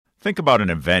Think about an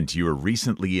event you were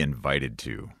recently invited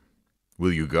to.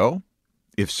 Will you go?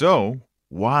 If so,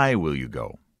 why will you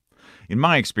go? In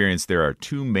my experience, there are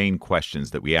two main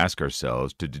questions that we ask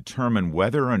ourselves to determine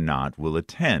whether or not we'll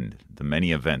attend the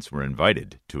many events we're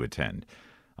invited to attend.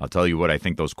 I'll tell you what I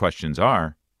think those questions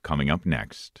are coming up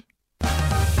next.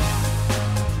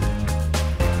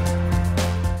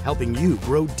 Helping you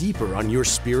grow deeper on your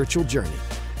spiritual journey.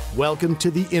 Welcome to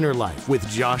The Inner Life with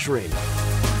Josh Raymond.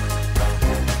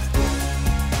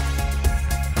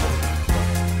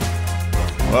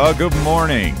 Well, good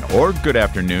morning or good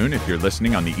afternoon if you're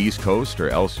listening on the East Coast or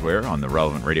elsewhere on the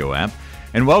relevant radio app.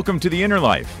 And welcome to The Inner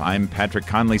Life. I'm Patrick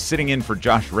Conley sitting in for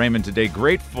Josh Raymond today.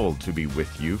 Grateful to be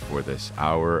with you for this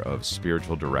hour of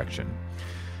spiritual direction.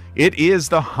 It is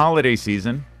the holiday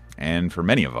season, and for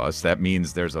many of us, that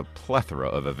means there's a plethora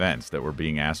of events that we're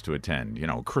being asked to attend. You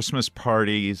know, Christmas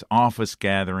parties, office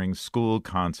gatherings, school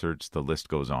concerts, the list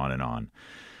goes on and on.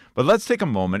 But let's take a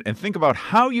moment and think about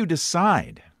how you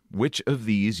decide which of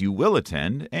these you will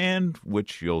attend and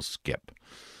which you'll skip.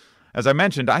 As I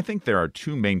mentioned, I think there are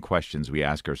two main questions we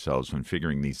ask ourselves when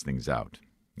figuring these things out.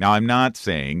 Now, I'm not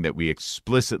saying that we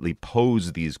explicitly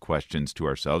pose these questions to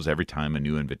ourselves every time a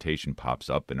new invitation pops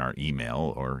up in our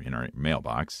email or in our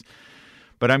mailbox,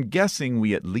 but I'm guessing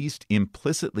we at least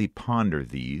implicitly ponder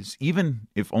these, even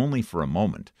if only for a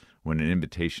moment, when an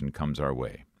invitation comes our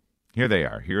way. Here they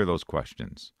are. Here are those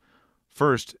questions.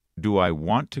 First, do I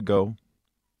want to go?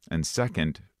 And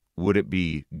second, would it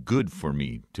be good for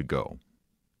me to go?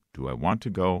 Do I want to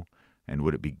go, and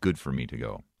would it be good for me to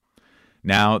go?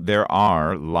 Now, there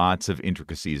are lots of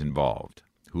intricacies involved.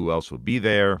 Who else will be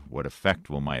there? What effect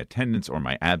will my attendance or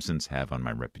my absence have on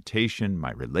my reputation,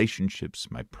 my relationships,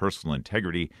 my personal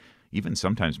integrity, even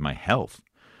sometimes my health?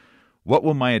 What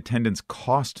will my attendance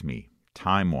cost me,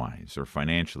 time-wise or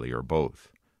financially or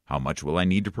both? How much will I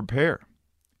need to prepare?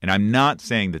 And I'm not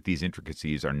saying that these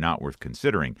intricacies are not worth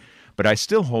considering, but I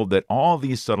still hold that all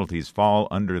these subtleties fall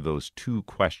under those two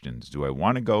questions. Do I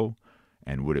want to go,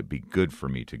 and would it be good for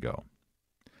me to go?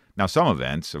 Now, some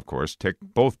events, of course, tick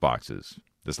both boxes.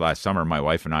 This last summer, my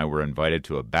wife and I were invited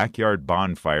to a backyard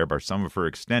bonfire by some of her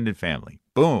extended family.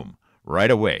 Boom! Right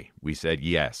away, we said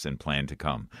yes and planned to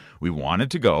come. We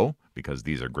wanted to go, because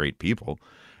these are great people,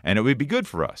 and it would be good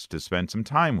for us to spend some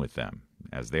time with them,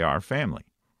 as they are family.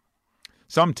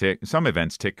 Some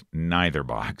events tick neither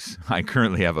box. I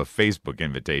currently have a Facebook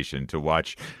invitation to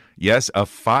watch, yes, a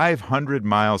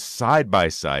 500-mile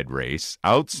side-by-side race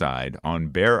outside on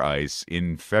bare ice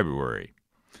in February.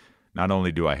 Not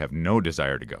only do I have no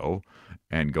desire to go,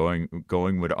 and going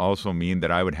would also mean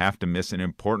that I would have to miss an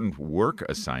important work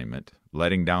assignment,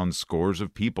 letting down scores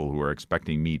of people who are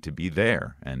expecting me to be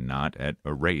there and not at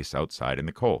a race outside in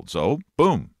the cold. So,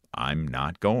 boom, I'm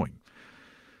not going.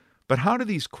 But how do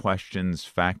these questions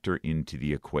factor into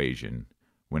the equation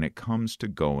when it comes to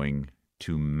going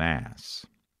to Mass?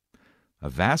 A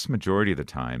vast majority of the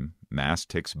time, Mass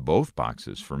ticks both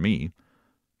boxes for me,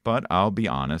 but I'll be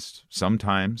honest,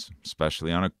 sometimes,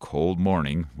 especially on a cold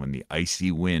morning when the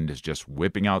icy wind is just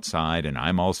whipping outside and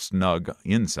I'm all snug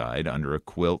inside under a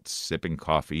quilt, sipping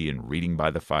coffee and reading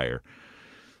by the fire,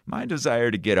 my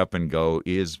desire to get up and go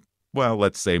is, well,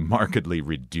 let's say markedly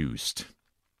reduced.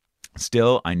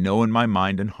 Still, I know in my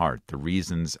mind and heart the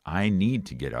reasons I need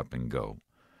to get up and go,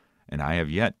 and I have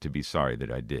yet to be sorry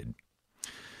that I did.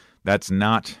 That's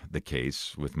not the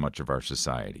case with much of our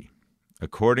society.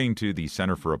 According to the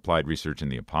Center for Applied Research in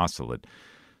the Apostolate,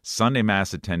 Sunday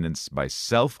Mass attendance by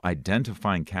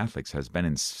self-identifying Catholics has been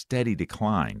in steady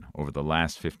decline over the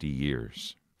last 50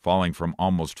 years, falling from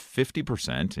almost 50%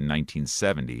 in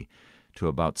 1970 to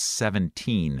about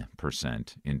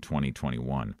 17% in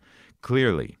 2021.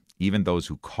 Clearly, even those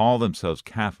who call themselves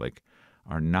Catholic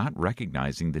are not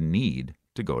recognizing the need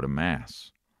to go to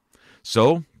Mass.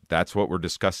 So, that's what we're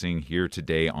discussing here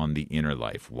today on The Inner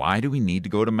Life. Why do we need to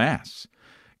go to Mass?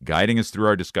 Guiding us through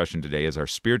our discussion today is our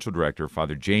spiritual director,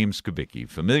 Father James Kubicki,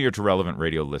 familiar to relevant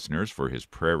radio listeners for his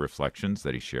prayer reflections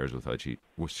that he shares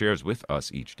with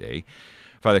us each day.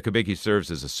 Father Kubicki serves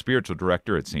as a spiritual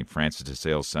director at St. Francis de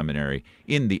Sales Seminary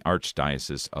in the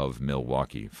Archdiocese of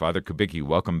Milwaukee. Father Kubicki,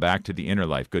 welcome back to The Inner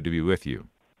Life. Good to be with you.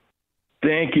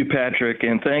 Thank you, Patrick,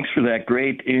 and thanks for that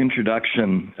great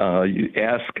introduction. You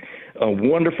ask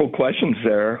wonderful questions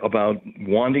there about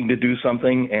wanting to do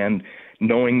something and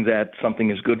knowing that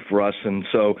something is good for us. And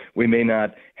so we may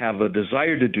not have a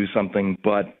desire to do something,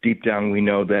 but deep down we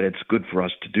know that it's good for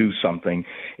us to do something.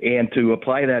 And to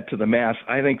apply that to the Mass,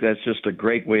 I think that's just a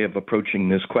great way of approaching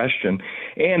this question.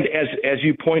 And as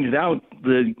you pointed out,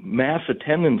 the Mass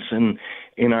attendance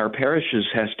in our parishes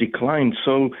has declined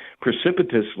so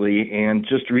precipitously. And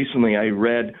just recently I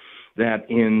read that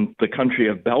in the country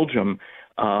of Belgium,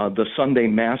 the Sunday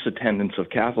Mass attendance of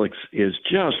Catholics is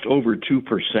just over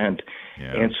 2%.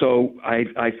 Yeah. And so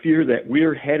I fear that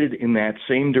we're headed in that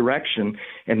same direction,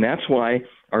 and that's why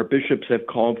our bishops have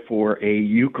called for a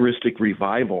Eucharistic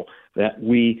revival, that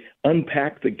we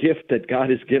unpack the gift that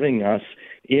God is giving us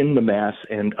in the Mass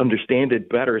and understand it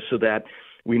better so that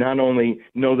we not only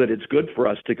know that it's good for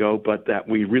us to go, but that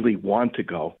we really want to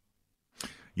go.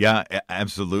 Yeah,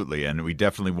 absolutely. And we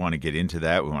definitely want to get into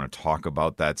that. We want to talk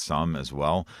about that some as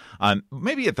well.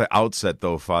 Maybe at the outset,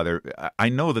 though, Father, I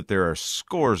know that there are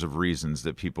scores of reasons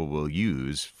that people will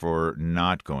use for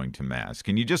not going to Mass.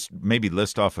 Can you just maybe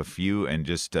list off a few and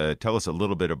just tell us a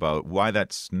little bit about why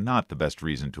that's not the best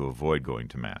reason to avoid going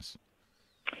to Mass?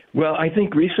 Well, I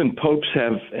think recent popes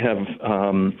have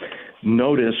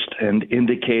noticed and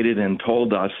indicated and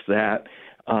told us that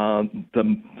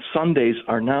the Sundays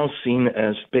are now seen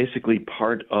as basically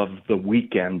part of the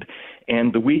weekend,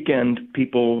 and the weekend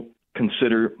people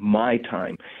consider my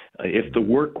time. If the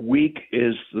work week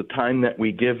is the time that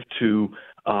we give to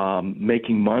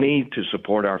making money to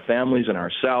support our families and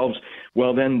ourselves,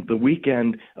 well, then the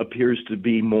weekend appears to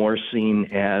be more seen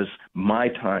as my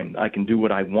time. I can do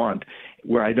what I want,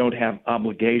 where I don't have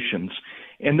obligations.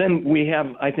 And then we have,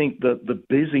 I think, the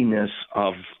busyness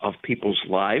of people's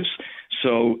lives.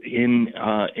 So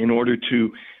in order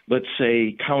to, let's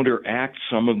say, counteract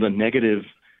some of the negative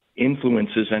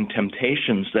influences and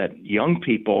temptations that young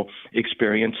people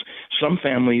experience, some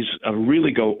families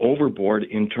really go overboard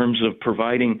in terms of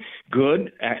providing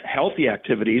good, healthy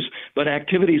activities, but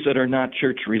activities that are not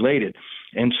church-related.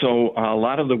 And so a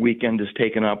lot of the weekend is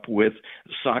taken up with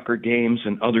soccer games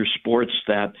and other sports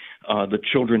that the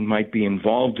children might be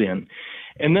involved in.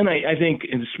 And then I think,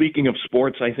 in speaking of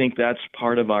sports, I think that's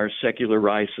part of our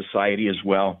secularized society as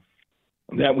well,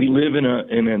 that we live in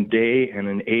a day and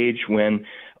an age when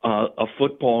a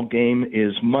football game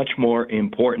is much more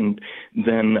important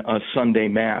than a Sunday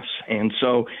Mass. And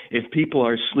so if people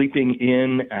are sleeping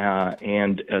in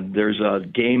and there's a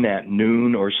game at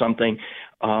noon or something,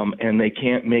 and they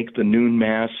can't make the noon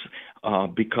Mass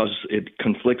because it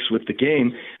conflicts with the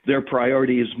game, their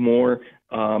priority is more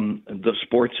the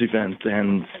sports event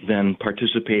than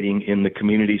participating in the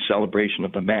community celebration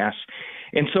of the Mass.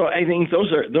 And so I think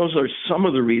those are some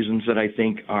of the reasons that I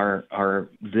think are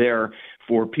there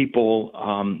for people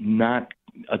not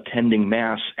attending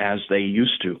Mass as they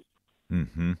used to.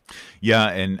 Mm-hmm. Yeah,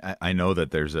 and I know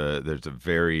that there's a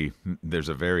very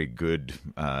good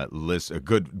list, a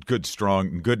good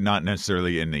strong good, not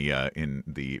necessarily in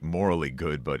the morally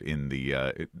good, but in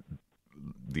the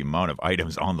amount of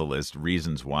items on the list,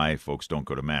 reasons why folks don't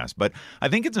go to Mass. But I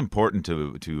think it's important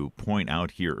to point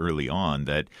out here early on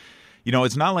that, you know,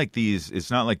 it's not like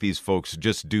these folks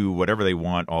just do whatever they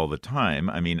want all the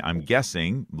time. I mean, I'm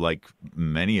guessing, like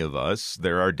many of us,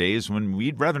 there are days when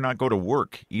we'd rather not go to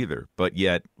work either, but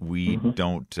yet we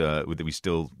don't. We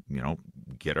still, you know,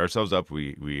 get ourselves up.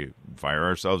 We fire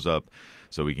ourselves up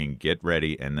so we can get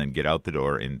ready and then get out the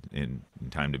door in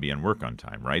time to be in work on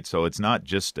time, right? So it's not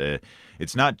just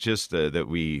that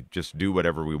we just do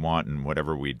whatever we want and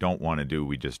whatever we don't want to do,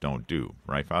 we just don't do,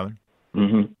 right, Father?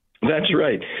 Mm-hmm. That's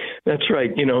right. That's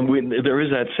right. You know, there is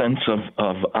that sense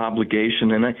of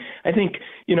obligation. And I think,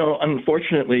 you know,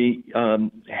 unfortunately,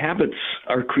 habits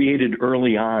are created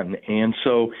early on. And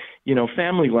so, you know,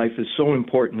 family life is so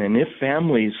important. And if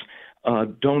families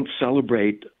don't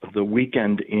celebrate the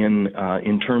weekend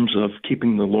in terms of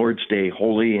keeping the Lord's Day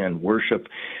holy and worship,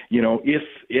 you know,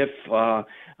 if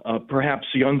perhaps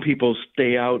young people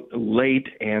stay out late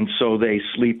and so they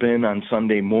sleep in on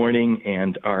Sunday morning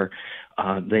and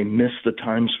they miss the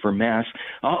times for Mass.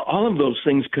 All of those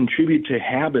things contribute to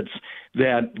habits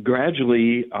that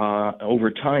gradually,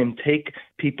 over time, take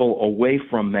people away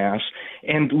from Mass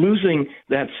and losing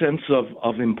that sense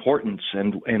of importance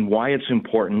and why it's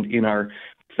important in our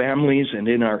families and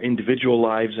in our individual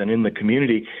lives and in the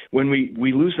community. When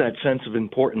we lose that sense of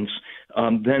importance,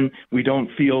 then we don't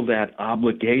feel that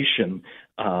obligation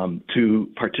to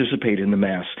participate in the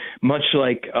Mass. Much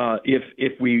like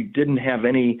if we didn't have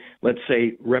any, let's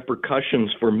say,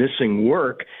 repercussions for missing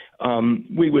work,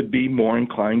 we would be more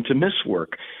inclined to miss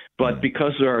work. But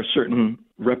because there are certain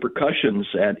repercussions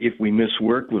that if we miss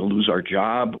work, we'll lose our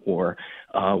job or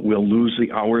we'll lose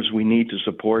the hours we need to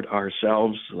support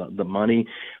ourselves, the money,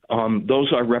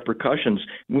 those are repercussions.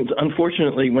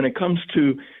 Unfortunately, when it comes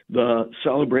to the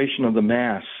celebration of the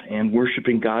Mass and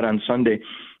worshiping God on Sunday,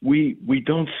 we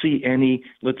don't see any,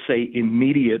 let's say,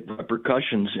 immediate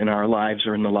repercussions in our lives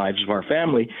or in the lives of our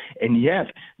family, and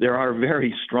yet there are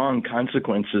very strong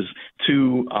consequences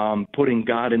to putting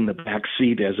God in the back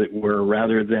seat, as it were,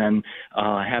 rather than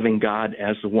having God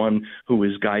as the one who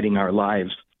is guiding our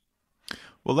lives.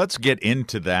 Well, let's get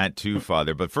into that too,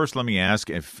 Father. But first, let me ask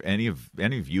if any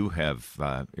of you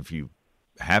have, if you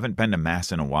haven't been to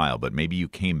Mass in a while, but maybe you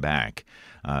came back,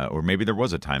 or maybe there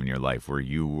was a time in your life where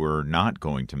you were not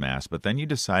going to Mass, but then you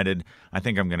decided, I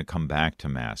think I'm going to come back to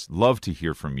Mass. Love to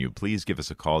hear from you. Please give us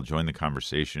a call. Join the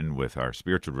conversation with our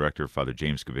spiritual director, Father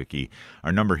James Kubicki.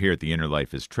 Our number here at the Inner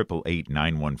Life is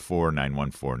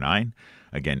 888-914-9149.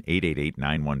 Again,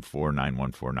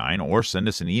 888-914-9149, or send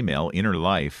us an email,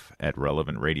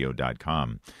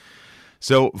 innerlife@relevantradio.com.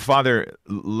 So, Father,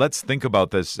 let's think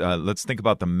about this. Let's think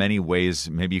about the many ways.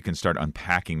 Maybe you can start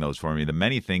unpacking those for me. The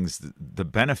many things, the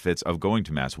benefits of going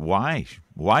to Mass. Why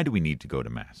do we need to go to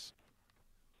Mass?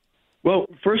 Well,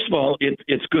 first of all,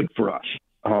 it's good for us,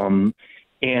 and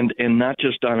not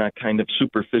just on a kind of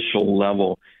superficial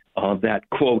level. That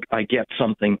quote, I get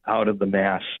something out of the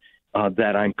Mass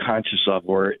that I'm conscious of,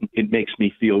 or it makes me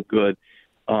feel good.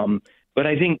 But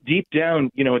I think deep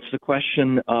down, it's the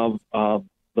question of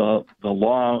the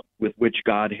law with which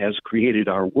God has created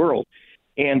our world.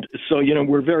 And so,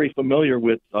 we're very familiar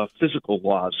with physical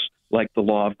laws, like the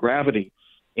law of gravity.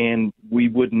 And we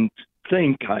wouldn't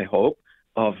think, I hope,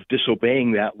 of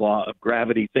disobeying that law of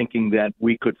gravity, thinking that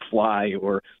we could fly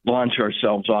or launch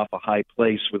ourselves off a high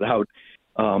place without,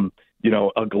 a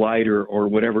glider or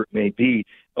whatever it may be.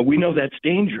 We know that's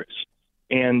dangerous.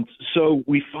 And so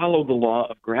we follow the law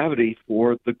of gravity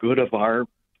for the good of our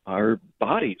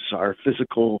bodies, our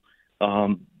physical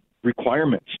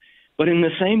requirements. But in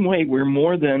the same way, we're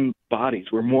more than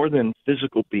bodies. We're more than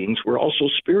physical beings. We're also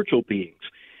spiritual beings.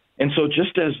 And so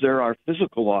just as there are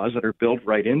physical laws that are built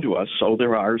right into us, so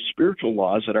there are spiritual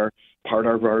laws that are part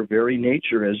of our very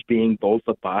nature as being both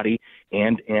a body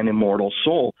and an immortal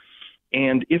soul.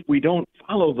 And if we don't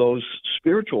follow those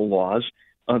spiritual laws,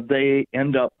 they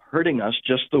end up hurting us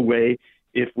just the way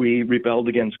if we rebelled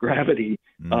against gravity,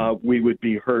 we would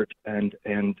be hurt and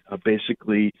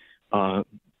basically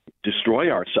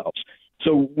destroy ourselves.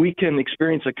 So we can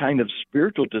experience a kind of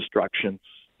spiritual destruction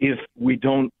if we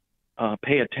don't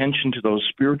pay attention to those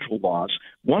spiritual laws,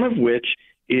 one of which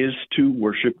is to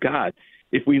worship God.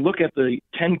 If we look at the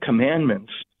 10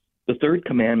 Commandments, the third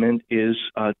commandment is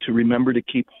to remember to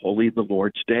keep holy the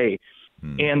Lord's day.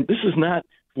 And this is not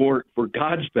for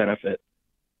God's benefit,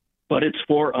 but it's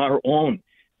for our own,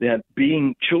 that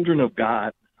being children of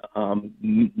God,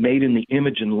 made in the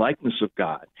image and likeness of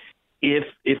God, if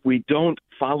we don't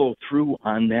follow through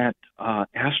on that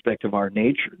aspect of our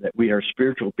nature, that we are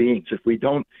spiritual beings, if we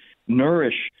don't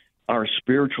nourish our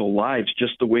spiritual lives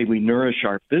just the way we nourish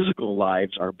our physical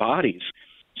lives, our bodies,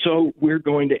 so we're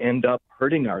going to end up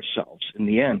hurting ourselves in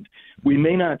the end. We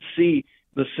may not see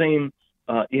the same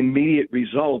immediate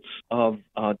results of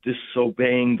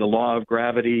disobeying the law of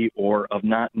gravity or of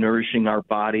not nourishing our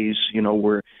bodies,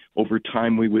 where over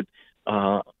time we would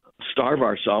starve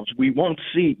ourselves. We won't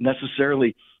see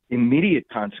necessarily immediate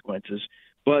consequences,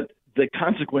 but the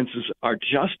consequences are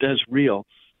just as real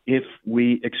if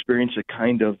we experience a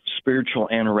kind of spiritual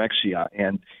anorexia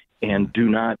and do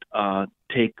not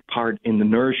take part in the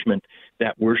nourishment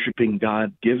that worshiping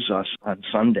God gives us on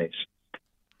Sundays.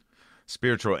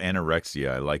 Spiritual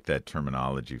anorexia, I like that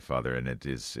terminology, Father, and it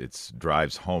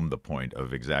drives home the point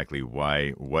of exactly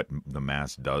what the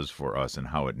Mass does for us and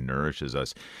how it nourishes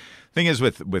us. Thing is,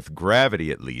 with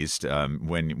gravity, at least,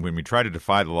 when we try to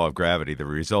defy the law of gravity, the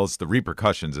results, the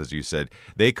repercussions, as you said,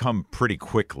 they come pretty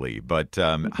quickly. But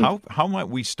how might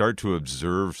we start to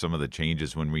observe some of the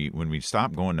changes when we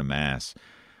stop going to Mass?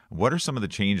 What are some of the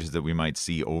changes that we might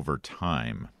see over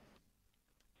time?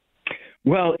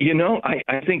 Well,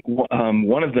 I think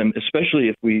one of them, especially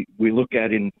if we look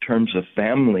at in terms of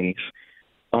families,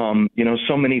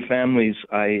 so many families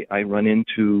I run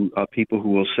into people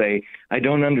who will say, I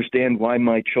don't understand why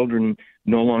my children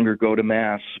no longer go to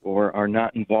Mass or are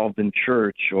not involved in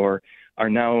church or are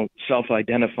now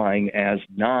self-identifying as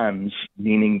nones,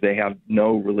 meaning they have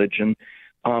no religion.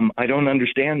 I don't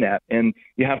understand that. And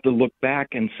you have to look back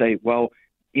and say, well,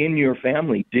 in your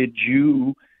family, did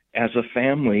you as a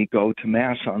family go to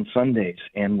Mass on Sundays?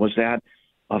 And was that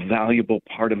a valuable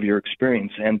part of your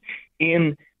experience? And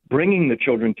in bringing the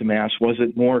children to Mass, was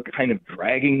it more kind of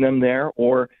dragging them there,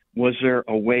 or was there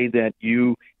a way that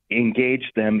you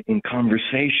engaged them in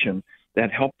conversation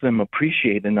that help them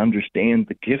appreciate and understand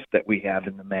the gift that we have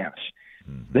in the Mass.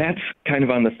 Mm-hmm. That's kind of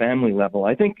on the family level.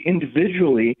 I think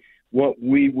individually, what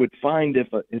we would find if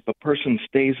a person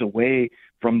stays away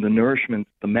from the nourishment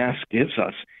the Mass gives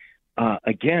us,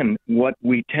 again, what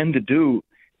we tend to do,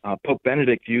 Pope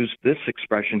Benedict used this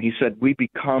expression. He said, we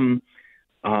become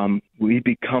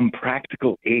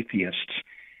practical atheists.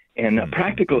 And a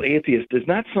practical atheist is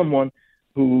not someone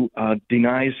who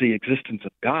denies the existence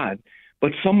of God,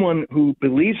 but someone who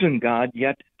believes in God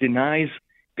yet denies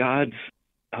God's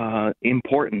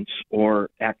importance or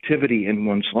activity in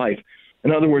one's life.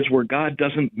 In other words, where God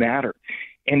doesn't matter.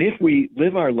 And if we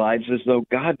live our lives as though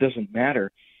God doesn't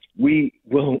matter, we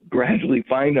will gradually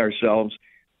find ourselves,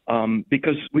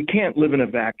 because we can't live in a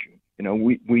vacuum. You know,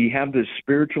 we have this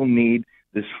spiritual need,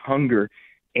 this hunger,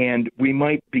 and we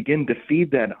might begin to feed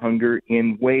that hunger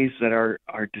in ways that are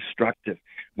destructive,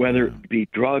 whether it be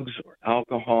drugs or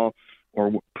alcohol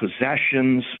or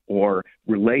possessions or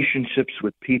relationships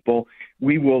with people.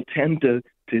 We will tend to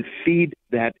feed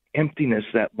that emptiness,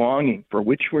 that longing for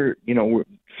which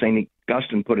St.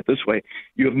 Augustine put it this way: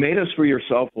 you have made us for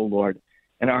yourself, O Lord,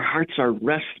 and our hearts are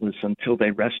restless until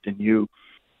they rest in you.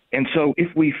 And so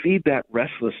if we feed that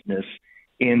restlessness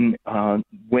in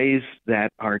ways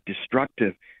that are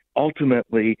destructive,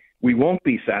 ultimately we won't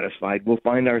be satisfied. We'll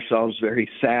find ourselves very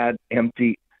sad,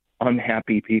 empty,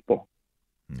 unhappy people.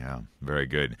 Yeah, very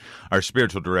good. Our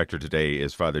spiritual director today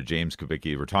is Father James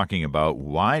Kubicki. We're talking about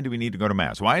why do we need to go to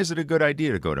Mass? Why is it a good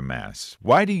idea to go to Mass?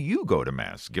 Why do you go to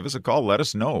Mass? Give us a call. Let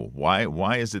us know.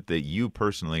 Why is it that you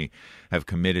personally have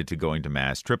committed to going to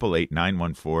Mass?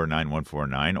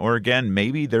 888-914-9149. Or again,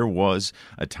 maybe there was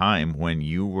a time when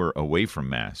you were away from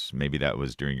Mass. Maybe that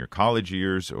was during your college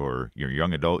years or your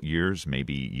young adult years.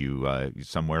 Maybe you,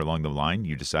 somewhere along the line,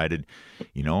 you decided,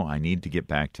 I need to get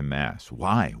back to Mass.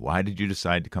 Why? Why did you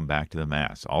decide to come back to the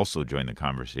Mass? Also join the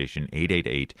conversation,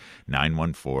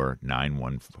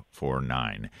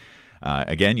 888-914-9149.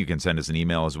 Again, you can send us an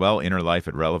email as well,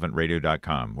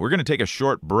 innerlife@relevantradio.com. We're going to take a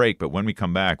short break, but when we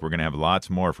come back, we're going to have lots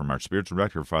more from our spiritual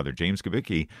director, Father James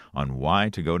Kubicki, on why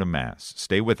to go to Mass.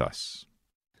 Stay with us.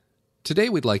 Today,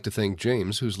 we'd like to thank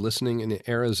James, who's listening in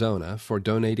Arizona, for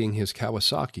donating his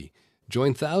Kawasaki.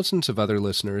 Join thousands of other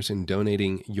listeners in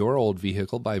donating your old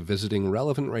vehicle by visiting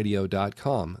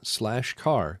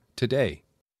relevantradio.com/car today.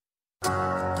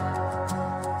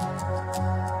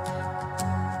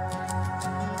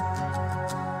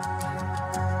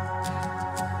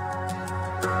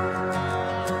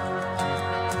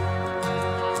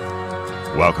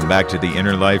 Welcome back to The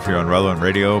Inner Life here on Relevant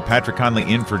Radio. Patrick Conley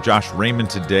in for Josh Raymond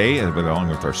today, along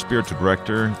with our spiritual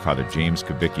director, Father James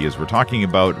Kubicki, as we're talking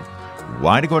about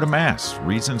why to go to Mass,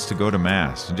 reasons to go to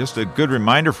Mass. And just a good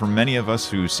reminder for many of us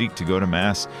who seek to go to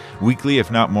Mass weekly, if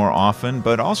not more often,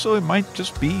 but also it might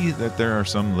just be that there are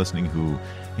some listening who,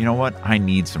 I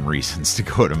need some reasons to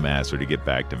go to Mass or to get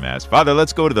back to Mass. Father,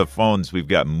 let's go to the phones. We've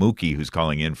got Mookie who's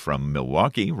calling in from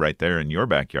Milwaukee, right there in your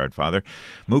backyard, Father.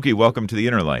 Mookie, welcome to The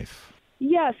Inner Life.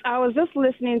 Yes, I was just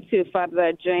listening to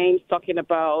Father James talking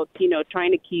about,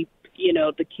 trying to keep,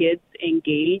 the kids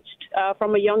engaged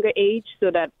from a younger age so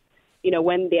that,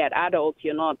 when they're adults,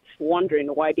 you're not wondering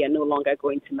why they're no longer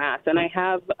going to Mass. And I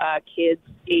have kids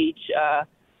age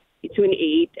between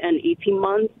 8 and 18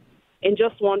 months, and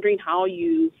just wondering how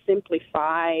you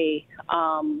simplify,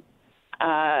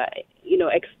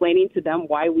 explaining to them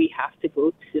why we have to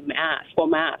go to Mass,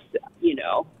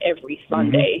 every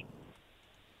Sunday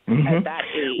at that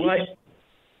age. Well,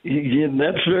 yeah,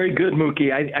 that's very good,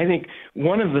 Mookie. I think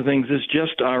one of the things is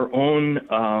just our own,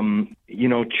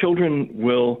 children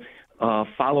will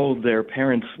follow their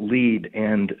parents' lead.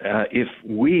 And if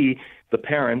we, the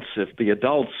parents, if the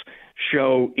adults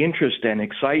show interest and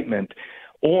excitement,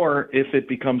 or if it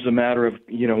becomes a matter of,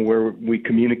 where we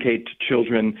communicate to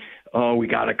children, oh, we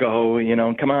got to go,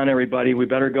 come on, everybody, we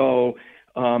better go.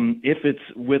 If it's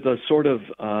with a sort of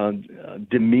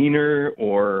demeanor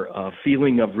or a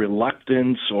feeling of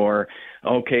reluctance or,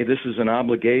 okay, this is an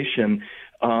obligation,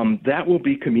 that will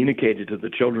be communicated to the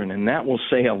children, and that will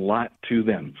say a lot to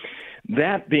them.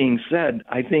 That being said,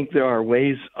 I think there are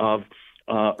ways of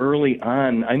early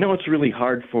on. I know it's really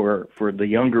hard for the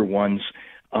younger ones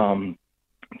to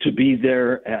be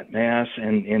there at Mass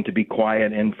and to be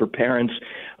quiet, and for parents.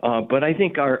 But I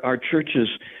think our churches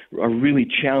are really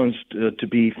challenged to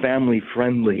be family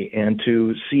friendly and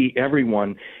to see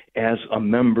everyone as a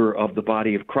member of the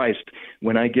body of Christ.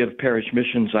 When I give parish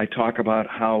missions, I talk about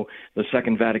how the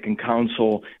Second Vatican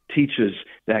Council teaches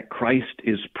that Christ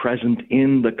is present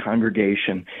in the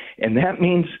congregation. And that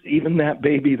means even that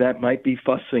baby that might be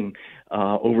fussing,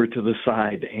 over to the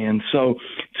side. And so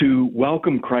to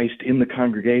welcome Christ in the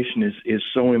congregation is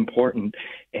so important.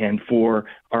 And for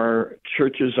our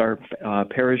churches, our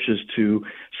parishes to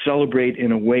celebrate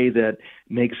in a way that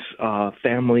makes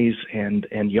families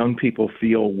and young people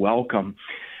feel welcome.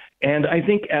 And I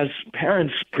think as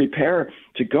parents prepare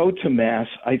to go to Mass,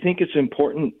 I think it's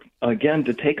important, again,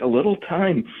 to take a little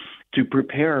time to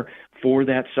prepare for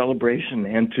that celebration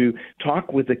and to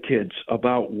talk with the kids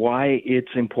about why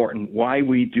it's important, why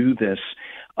we do this,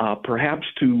 perhaps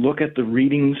to look at the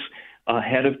readings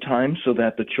ahead of time so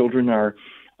that the children are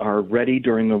ready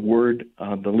during the Word,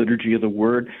 the liturgy of the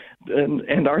Word,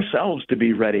 and ourselves to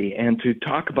be ready. And to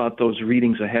talk about those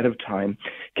readings ahead of time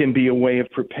can be a way of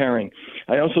preparing.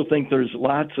 I also think there's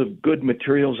lots of good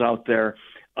materials out there,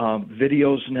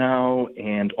 videos now,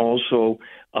 and also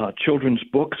children's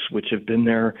books, which have been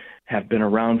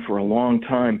around for a long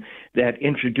time, that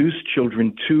introduce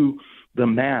children to the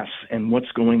Mass and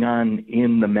what's going on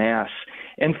in the Mass.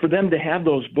 And for them to have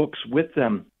those books with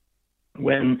them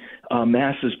when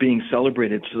Mass is being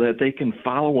celebrated so that they can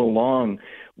follow along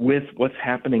with what's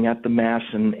happening at the Mass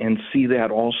and see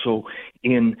that also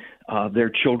in their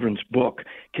children's book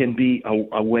can be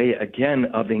a way, again,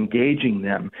 of engaging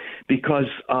them. Because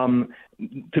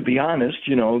to be honest,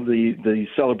 the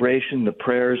celebration, the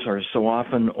prayers are so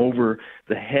often over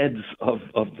the heads of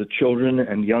the children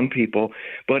and young people.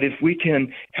 But if we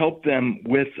can help them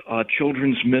with a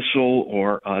children's missal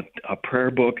or a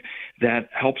prayer book that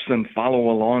helps them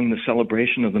follow along the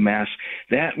celebration of the Mass,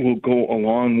 that will go a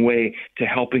long way to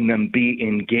helping them be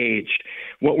engaged.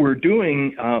 What we're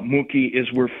doing, Mookie,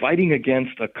 is we're fighting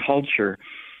against a culture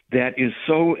that is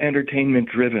so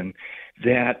entertainment-driven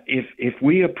that if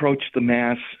we approach the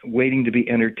Mass waiting to be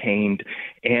entertained,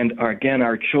 and again,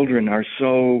 our children are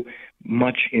so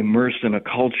much immersed in a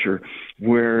culture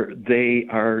where they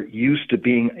are used to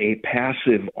being a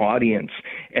passive audience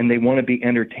and they want to be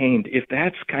entertained, if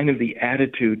that's kind of the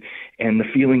attitude and the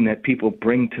feeling that people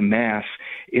bring to Mass,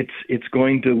 it's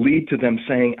going to lead to them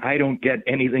saying, I don't get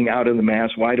anything out of the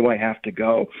Mass, why do I have to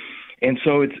go? And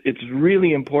so it's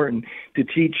really important to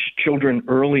teach children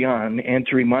early on and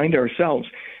to remind ourselves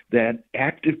that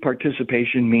active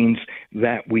participation means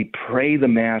that we pray the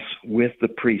Mass with the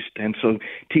priest. And so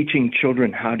teaching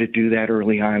children how to do that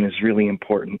early on is really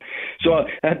important. So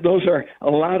those are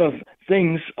a lot of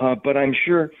things, but I'm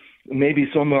sure maybe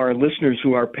some of our listeners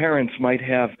who are parents might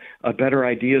have better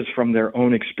ideas from their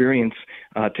own experience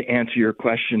to answer your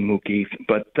question, Mookie.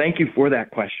 But thank you for that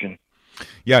question.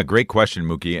 Yeah, great question,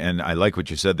 Mookie. And I like what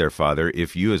you said there, Father.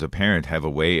 If you as a parent have a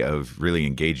way of really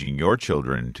engaging your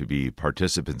children to be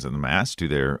participants in the Mass to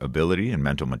their ability and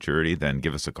mental maturity, then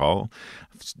give us a call.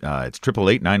 It's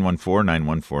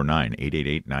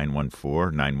 888-914-9149,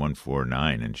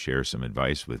 888-914-9149, and share some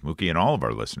advice with Mookie and all of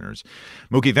our listeners.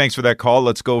 Mookie, thanks for that call.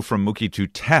 Let's go from Mookie to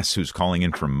Tess, who's calling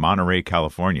in from Monterey,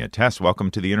 California. Tess, welcome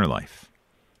to the Inner Life.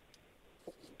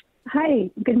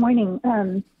 Hi, good morning.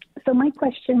 So my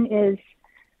question is,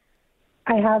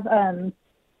 I have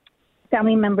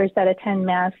family members that attend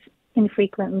Mass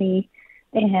infrequently,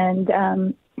 and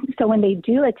so when they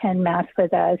do attend Mass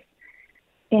with us,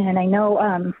 and I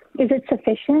know, is it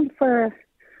sufficient for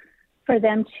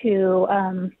them to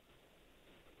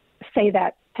say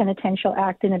that penitential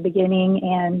act in the beginning,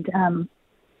 and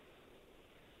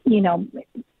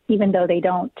even though they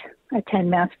don't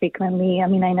attend Mass frequently? I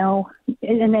mean, I know,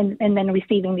 and then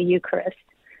receiving the Eucharist.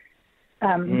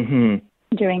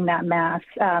 During that Mass.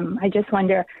 I just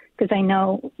wonder, because I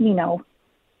know, you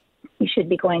should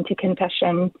be going to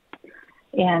confession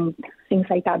and things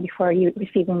like that before you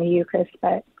receiving the Eucharist,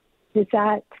 but is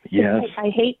that, yes. I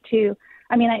hate to,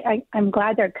 I'm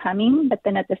glad they're coming, but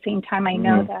then at the same time, I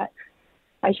know that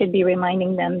I should be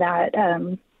reminding them that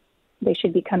they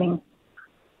should be coming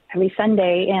every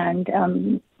Sunday, and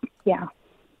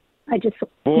I just,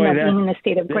 being in a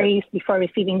state of grace before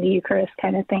receiving the Eucharist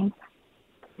kind of thing.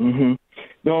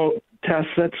 No, Tess,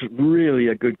 that's really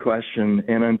a good question,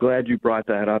 and I'm glad you brought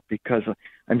that up because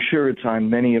I'm sure it's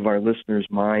on many of our listeners'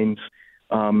 minds.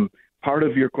 Part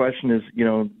of your question is,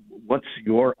 what's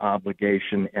your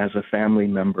obligation as a family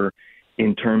member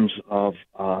in terms of,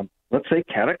 let's say,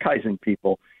 catechizing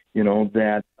people?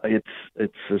 That it's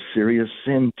a serious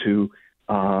sin to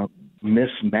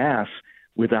miss Mass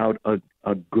without a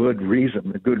good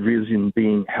reason,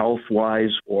 being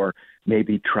health-wise or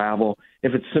maybe travel.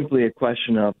 If it's simply a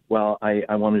question of, well,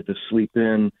 I wanted to sleep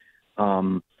in,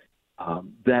 that's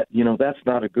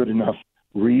not a good enough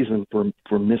reason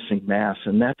for missing Mass,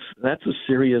 and that's a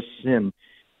serious sin.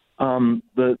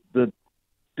 The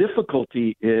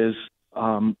difficulty is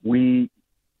we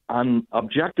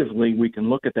objectively, we can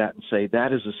look at that and say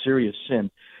that is a serious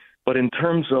sin. But in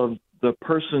terms of the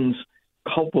person's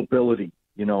culpability,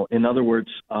 in other words,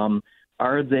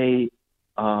 are they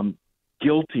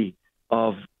guilty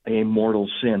of a mortal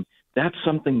sin? That's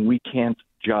something we can't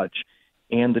judge.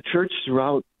 And the church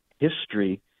throughout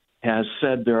history has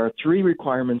said there are three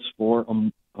requirements for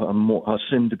a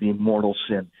sin to be mortal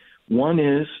sin. One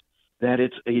is that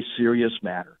it's a serious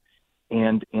matter.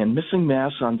 And missing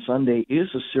Mass on Sunday is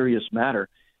a serious matter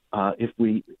if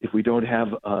we don't have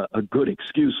a good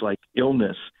excuse like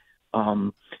illness.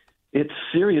 It's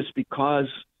serious because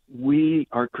we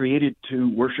are created to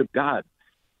worship God.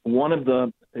 One of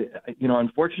the,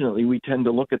 unfortunately, we tend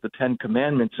to look at the Ten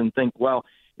Commandments and think, well,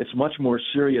 it's much more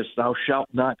serious, thou shalt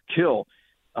not kill.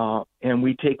 And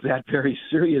we take that very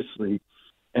seriously.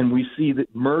 And we see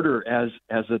that murder as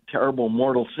a terrible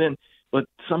mortal sin. But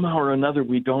somehow or another,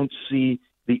 we don't see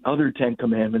the other Ten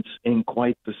Commandments in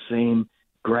quite the same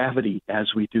gravity as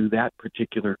we do that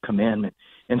particular commandment.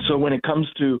 And so when it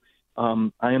comes to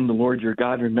I am the Lord your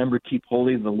God, remember, keep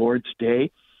holy the Lord's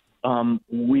day,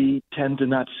 we tend to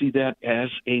not see that as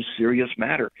a serious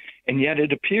matter. And yet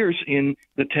it appears in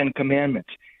the Ten Commandments.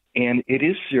 And it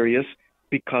is serious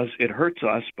because it hurts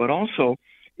us, but also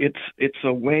it's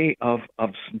a way of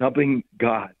snubbing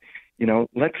God.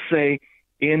 Let's say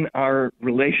in our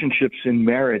relationships in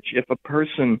marriage, if a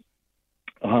person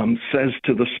says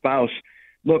to the spouse,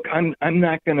 look, I'm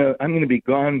going to be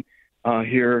gone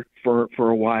here for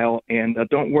a while, and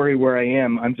don't worry where I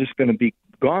am. I'm just going to be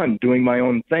gone doing my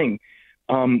own thing.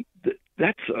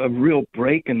 That's a real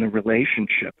break in the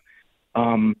relationship.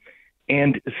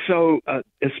 And so,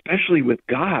 especially with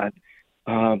God,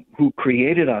 who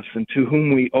created us and to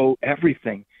whom we owe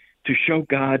everything, to show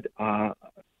God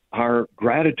our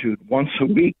gratitude once a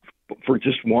week for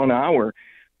just 1 hour,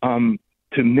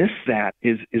 to miss that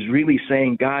is really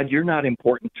saying, God, you're not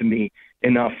important to me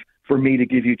enough for me to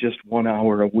give you just 1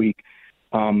 hour a week.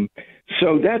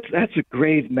 So that's a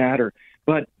grave matter.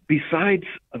 But besides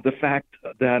the fact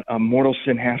that a mortal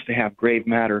sin has to have grave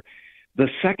matter, the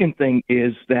second thing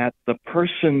is that the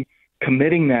person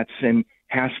committing that sin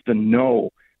has to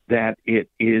know that it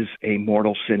is a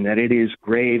mortal sin, that it is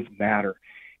grave matter.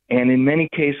 And in many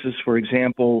cases, for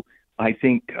example, I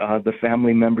think the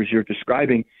family members you're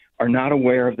describing are not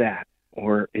aware of that,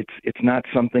 or it's not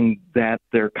something that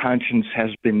their conscience has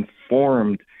been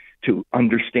formed to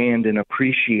understand and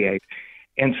appreciate.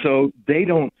 And so they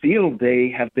don't feel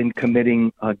they have been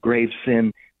committing a grave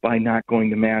sin by not going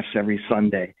to Mass every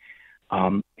Sunday.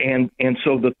 And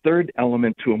so the third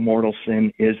element to a mortal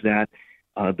sin is that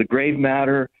the grave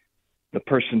matter, the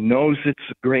person knows it's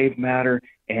a grave matter,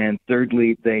 and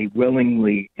thirdly, they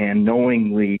willingly and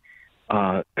knowingly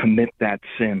commit that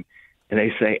sin. And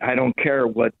they say, I don't care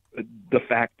what the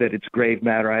fact that it's grave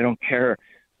matter. I don't care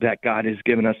that God has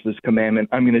given us this commandment.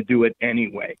 I'm going to do it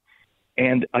anyway.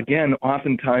 And again,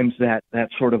 oftentimes that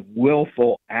sort of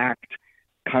willful act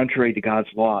contrary to God's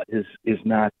law is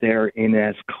not there in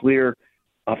as clear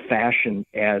a fashion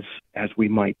as we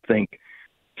might think.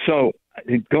 So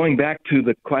going back to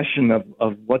the question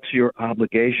of what's your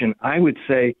obligation, I would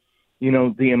say,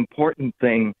 the important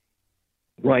thing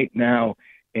right now,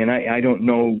 and I don't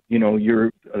know,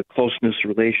 your closeness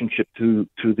relationship to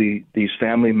these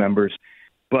family members,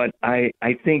 but I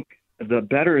think the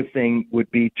better thing would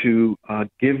be to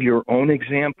give your own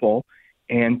example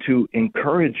and to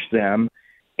encourage them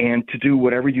and to do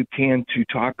whatever you can to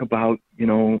talk about,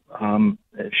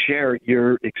 share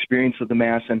your experience of the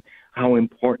Mass and how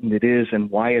important it is and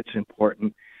why it's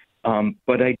important.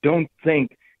 But I don't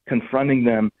think confronting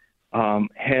them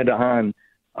head on,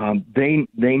 they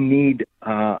need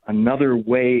another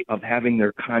way of having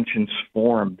their conscience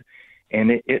formed.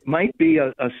 And it might be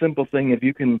a simple thing if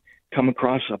you can come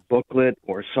across a booklet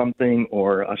or something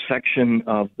or a section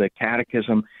of the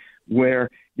catechism where,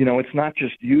 it's not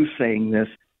just you saying this,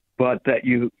 but that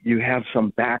you have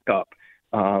some backup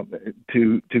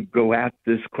to go at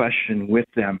this question with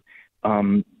them.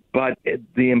 But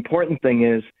the important thing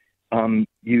is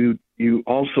you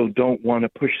also don't want to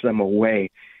push them away.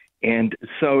 And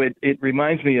so it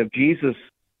reminds me of Jesus,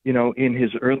 in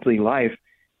his earthly life.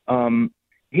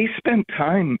 He spent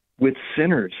time with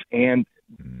sinners, and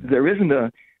there isn't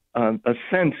a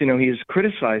sense, he is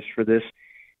criticized for this,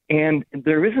 and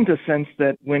there isn't a sense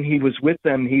that when he was with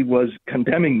them, he was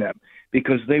condemning them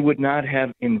because they would not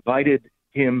have invited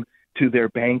him to their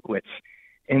banquets.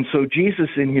 And so Jesus,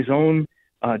 in his own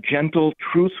gentle,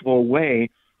 truthful way,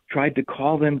 tried to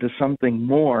call them to something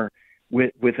more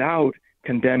without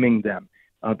condemning them.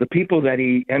 The people that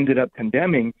he ended up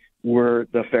condemning were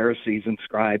the Pharisees and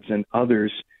scribes and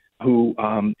others who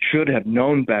should have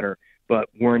known better but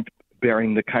weren't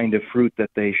bearing the kind of fruit that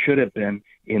they should have been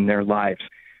in their lives.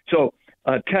 So,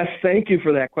 Tess, thank you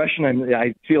for that question.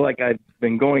 I feel like I've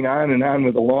been going on and on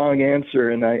with a long answer,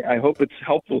 and I hope it's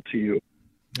helpful to you.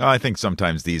 I think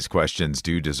sometimes these questions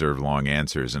do deserve long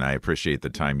answers, and I appreciate the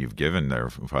time you've given there,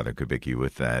 Father Kubicki,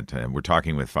 with that. We're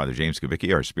talking with Father James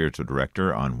Kubicki, our spiritual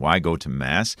director, on why go to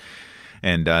Mass.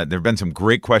 And there have been some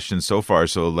great questions so far,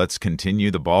 so let's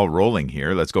continue the ball rolling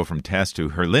here. Let's go from Tess to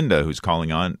Herlinda, who's calling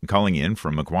in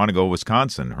from Mukwonago,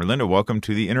 Wisconsin. Herlinda, welcome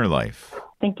to the Inner Life.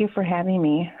 Thank you for having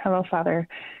me. Hello, Father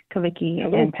Kubicki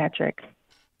and Patrick.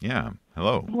 Yeah,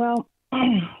 hello. Well,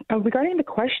 regarding the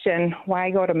question,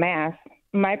 why go to Mass,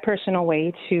 my personal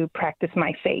way to practice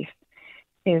my faith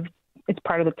is it's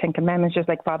part of the Ten Commandments. Just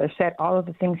like Father said, all of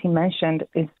the things he mentioned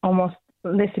is almost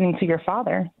listening to your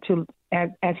Father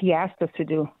as he asked us to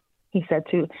do. He said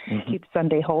to keep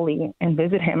Sunday holy and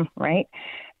visit him, right?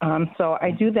 So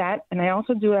I do that, and I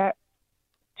also do that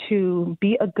to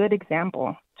be a good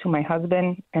example to my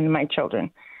husband and my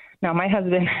children. Now, my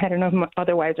husband, I don't know if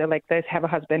other wives are like this, have a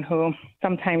husband who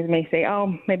sometimes may say,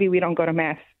 oh, maybe we don't go to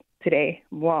Mass today.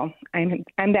 Well, I'm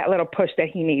that little push that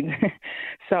he needs.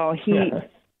 So he,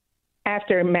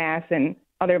 after Mass and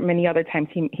many other times,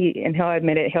 he'll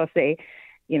admit it, he'll say,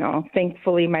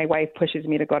 thankfully my wife pushes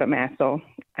me to go to Mass. So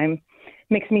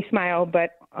makes me smile,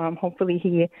 but hopefully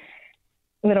he,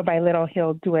 little by little,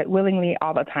 he'll do it willingly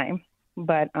all the time.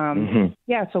 But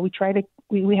so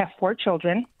we have 4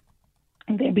 children.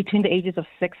 They're between the ages of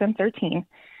 6 and 13.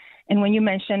 And when you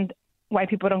mentioned why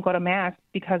people don't go to Mass,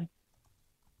 because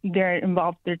their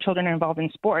children are involved in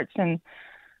sports and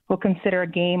will consider a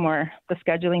game or the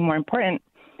scheduling more important.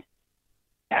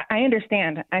 I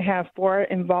understand. I have 4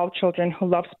 involved children who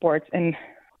love sports, and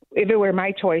if it were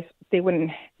my choice, they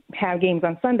wouldn't have games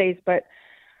on Sundays, but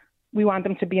we want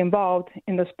them to be involved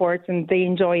in the sports and they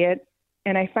enjoy it.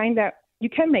 And I find that you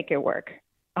can make it work.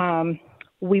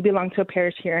 We belong to a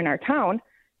parish here in our town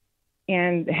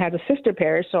and has a sister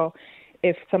parish. So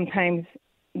if sometimes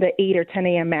the 8 or 10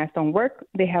 a.m. Mass don't work,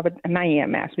 they have a 9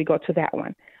 a.m. Mass. We go to that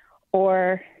one.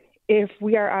 Or if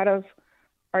we are out of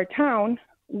our town,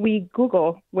 we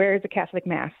Google, where is the Catholic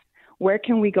Mass? Where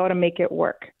can we go to make it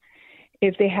work?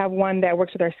 If they have one that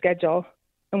works with our schedule,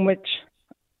 in which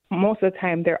most of the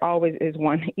time there always is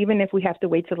one, even if we have to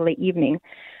wait till the late evening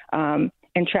and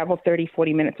travel 30,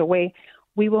 40 minutes away,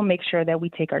 we will make sure that we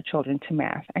take our children to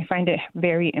Mass. I find it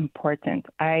very important.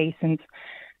 Since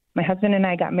my husband and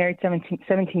I got married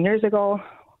 17 years ago,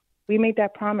 we made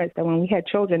that promise that when we had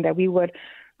children that we would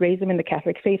raise them in the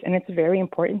Catholic faith, and it's very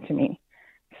important to me.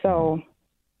 So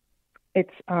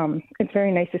it's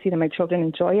very nice to see that my children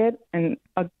enjoy it. And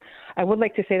I would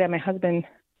like to say that my husband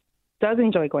does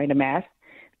enjoy going to Mass,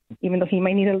 even though he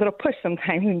might need a little push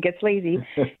sometimes and gets lazy.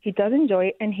 He does enjoy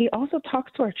it, and he also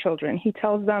talks to our children. He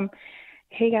tells them,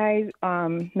 hey, guys,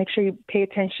 make sure you pay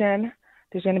attention.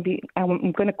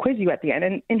 I'm going to quiz you at the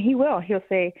end. And he will. He'll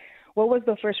say, what was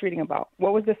the first reading about?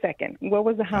 What was the second? What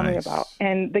was the homily about?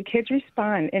 And the kids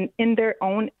respond in their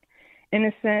own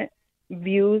innocent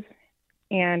views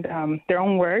and their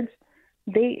own words.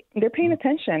 They're paying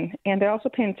attention, and they're also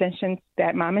paying attention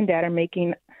that mom and dad are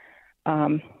making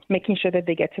sure that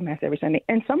they get to Mass every Sunday.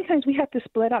 And sometimes we have to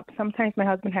split up. Sometimes my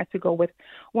husband has to go with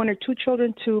 1 or 2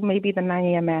 children to maybe the 9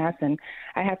 a.m. Mass, and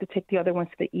I have to take the other ones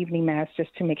to the evening Mass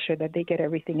just to make sure that they get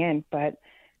everything in. But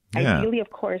ideally, of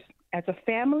course, as a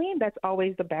family, that's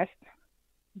always the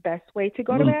best way to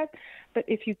go to Mass. But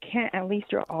if you can't, at least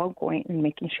you're all going and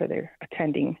making sure they're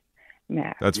attending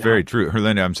Mass. That's very true.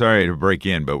 Herlinda, I'm sorry to break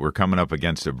in, but we're coming up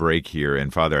against a break here.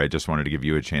 And Father, I just wanted to give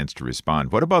you a chance to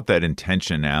respond. What about that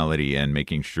intentionality and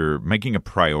making a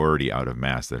priority out of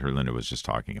Mass that Herlinda was just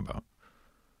talking about?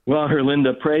 Well,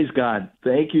 Herlinda, praise God.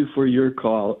 Thank you for your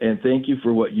call, and thank you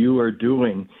for what you are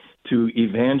doing to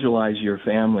evangelize your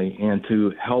family and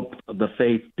to help the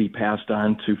faith be passed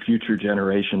on to future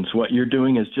generations. What you're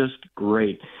doing is just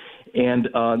great. And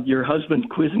your husband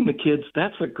quizzing the kids,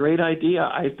 that's a great idea.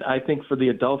 I think for the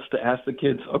adults to ask the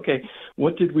kids, okay,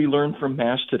 what did we learn from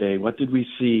Mass today? What did we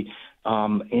see?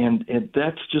 And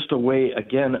that's just a way,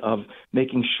 again, of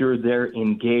making sure they're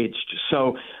engaged.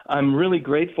 So I'm really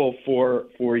grateful for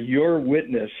your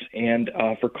witness and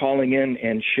for calling in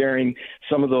and sharing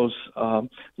some of those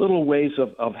little ways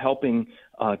of helping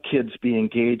kids be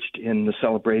engaged in the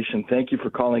celebration. Thank you for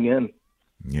calling in.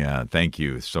 Yeah, thank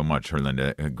you so much,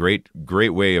 Herlinda. A great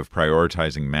way of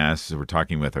prioritizing Mass. We're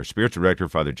talking with our spiritual director,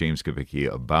 Father James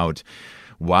Kubicki, about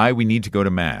why we need to go to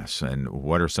Mass and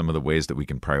what are some of the ways that we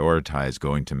can prioritize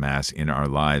going to Mass in our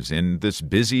lives in this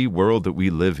busy world that we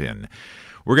live in.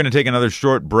 We're going to take another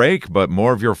short break, but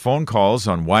more of your phone calls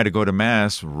on why to go to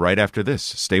Mass right after this.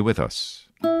 Stay with us.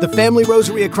 The Family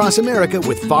Rosary Across America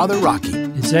with Father Rocky.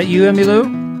 Is that you,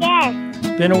 Emmylou? Yes.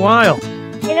 It's been a while.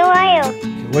 Been a while.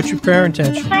 What's your prayer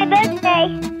intention? It's my birthday.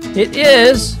 It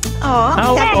is?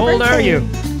 Aw. How old are you?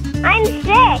 I'm 6.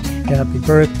 Happy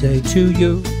birthday to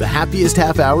you. The happiest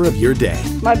half hour of your day.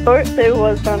 My birthday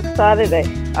was on Saturday.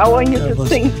 I want you to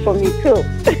sing for me, too.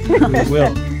 We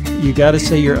will. You got to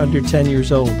say you're under 10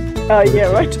 years old. Oh,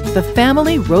 yeah, right. The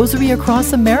Family Rosary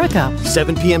Across America.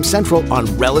 7 p.m. Central on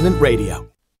Relevant Radio.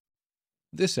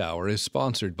 This hour is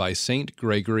sponsored by St.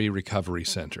 Gregory Recovery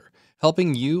Center,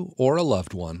 helping you or a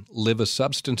loved one live a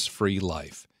substance-free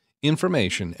life.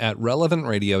 Information at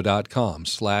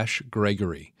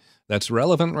relevantradio.com/Gregory. That's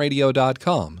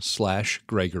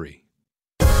relevantradio.com/Gregory.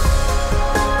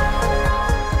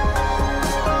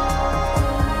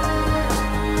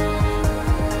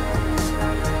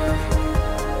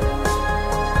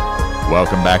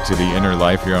 Welcome back to The Inner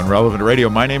Life here on Relevant Radio.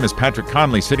 My name is Patrick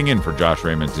Conley, sitting in for Josh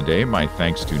Raymond today. My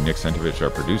thanks to Nick Sentovich, our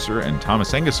producer, and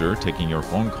Thomas Engesser, taking your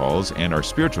phone calls, and our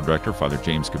spiritual director, Father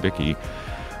James Kubicki,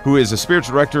 who is a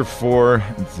spiritual director for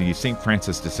the St.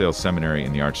 Francis de Sales Seminary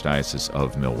in the Archdiocese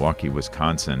of Milwaukee,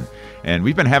 Wisconsin. And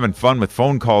we've been having fun with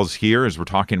phone calls here as we're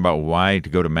talking about why to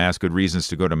go to Mass, good reasons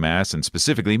to go to Mass, and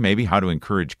specifically maybe how to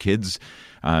encourage kids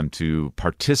to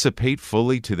participate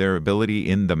fully to their ability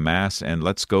in the Mass. And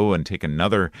let's go and take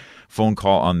another phone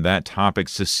call on that topic.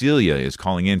 Cecilia is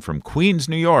calling in from Queens,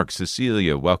 New York.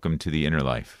 Cecilia, welcome to The Inner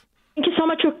Life. Thank you so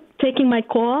much for taking my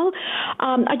call.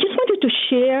 I just wanted to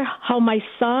share how my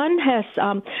son has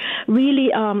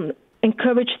really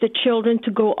encouraged the children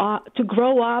to grow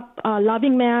up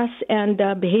loving Mass and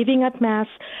behaving at Mass.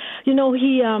 You know,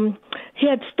 he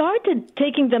had started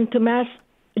taking them to Mass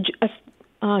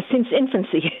since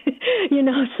infancy, you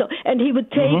know. So, and he would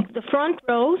take the front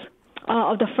rows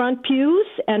of the front pews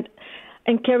and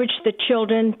encourage the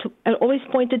children to, and always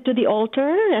pointed to the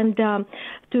altar and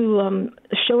to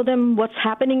show them what's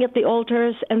happening at the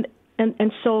altars, and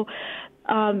so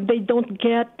they don't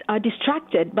get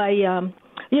distracted by.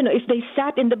 You know, if they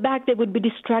sat in the back, they would be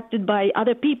distracted by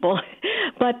other people.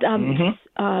 But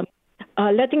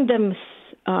letting them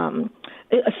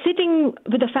sitting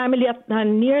with the family up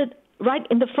near. Right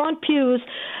in the front pews,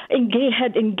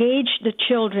 had engaged the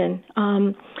children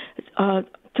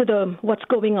to what's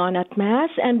going on at Mass,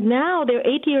 and now they're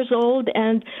 8 years old,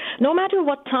 and no matter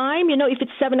what time, you know, if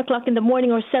it's 7 o'clock in the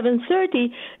morning or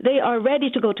 7:30, they are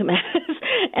ready to go to Mass,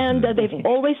 and they've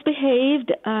always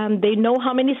behaved. They know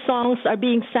how many songs are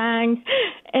being sang,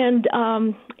 and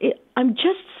I'm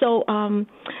just so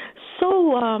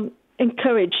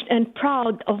encouraged and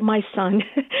proud of my son,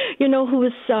 you know, who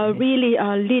is really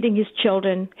leading his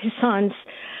sons,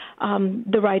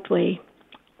 the right way.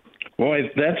 Boy,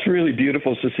 that's really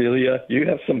beautiful, Cecilia. You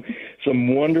have some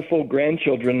wonderful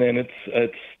grandchildren, and it's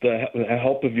the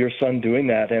help of your son doing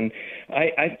that. And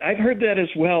I've heard that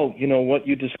as well. You know what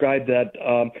you described, that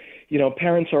you know,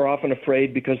 parents are often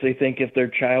afraid because they think if their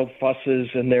child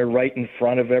fusses and they're right in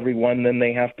front of everyone, then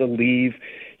they have to leave.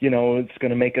 You know, it's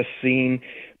going to make a scene.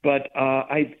 But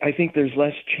I think there's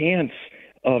less chance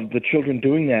of the children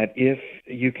doing that if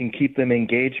you can keep them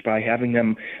engaged by having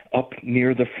them up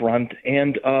near the front,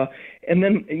 and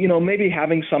then, you know, maybe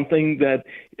having something that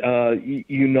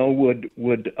you know would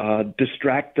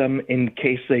distract them in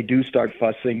case they do start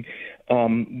fussing.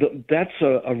 That's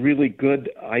a really good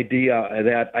idea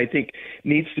that I think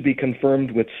needs to be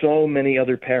confirmed with so many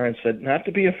other parents, that not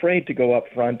to be afraid to go up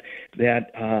front,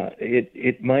 that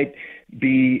it might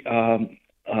be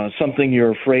something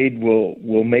you're afraid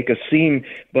will make a scene,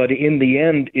 but in the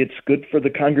end, it's good for the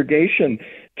congregation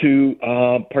to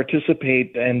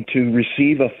participate and to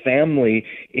receive a family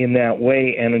in that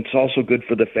way, and it's also good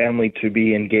for the family to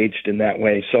be engaged in that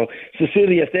way. So,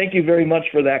 Cecilia, thank you very much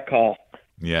for that call.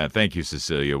 Yeah, thank you,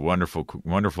 Cecilia.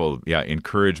 Wonderful,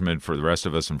 encouragement for the rest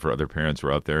of us and for other parents who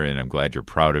are out there, and I'm glad you're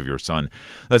proud of your son.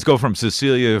 Let's go from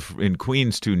Cecilia in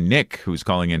Queens to Nick, who's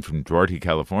calling in from Duarte,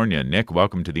 California. Nick,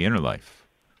 welcome to The Inner Life.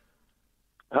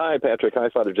 Hi, Patrick. Hi,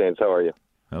 Father James. How are you?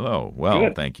 Hello. Well,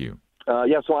 good. Thank you.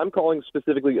 So I'm calling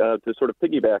specifically to sort of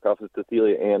piggyback off of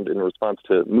Cecilia and in response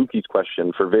to Mookie's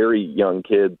question for very young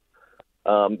kids.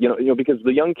 Because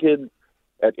the young kids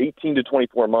at 18 to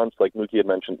 24 months, like Mookie had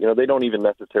mentioned, you know, they don't even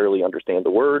necessarily understand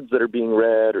the words that are being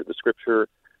read or the scripture.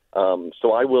 So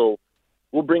we'll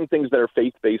bring things that are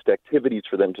faith-based activities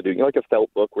for them to do, you know, like a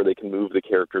felt book where they can move the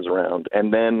characters around,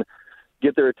 and then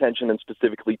get their attention and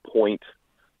specifically point,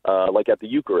 like at the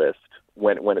Eucharist,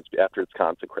 when it's after it's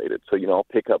consecrated. So, you know, I'll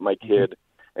pick up my kid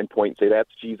and point and say, that's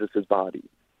Jesus' body.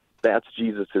 that's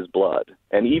Jesus' blood.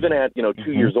 And even at,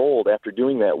 2 years old, after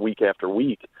doing that week after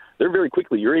week, they're very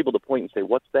quickly, you're able to point and say,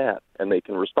 what's that? And they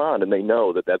can respond, and they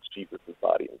know that that's Jesus'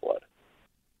 body and blood.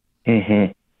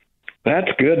 Mm-hmm.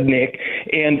 That's good, Nick.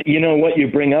 And what you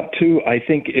bring up too, I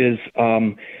think, is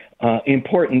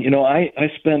important.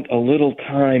 I spent a little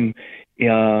time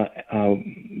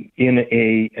in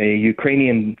a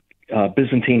Ukrainian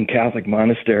Byzantine Catholic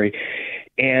monastery,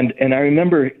 and I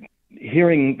remember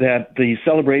hearing that the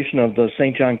celebration of the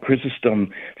St. John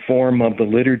Chrysostom form of the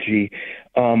liturgy,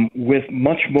 with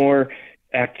much more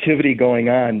activity going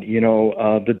on,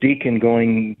 the deacon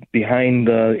going behind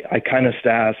the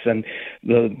iconostas and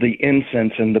the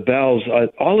incense and the bells,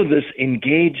 all of this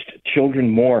engaged children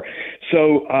more.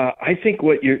 So I think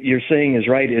what you're saying is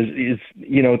right, is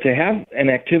to have an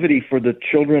activity for the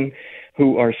children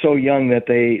who are so young that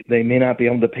they may not be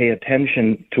able to pay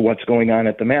attention to what's going on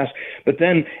at the Mass, but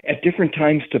then at different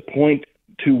times to point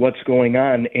to what's going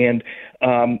on. And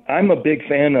I'm a big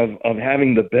fan of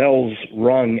having the bells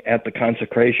rung at the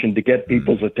consecration to get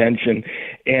people's attention.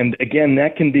 And again,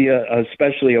 that can be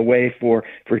especially a way for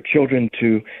children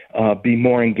to be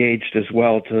more engaged as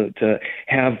well, to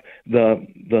have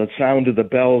the sound of the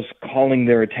bells calling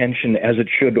their attention, as it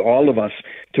should all of us,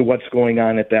 to what's going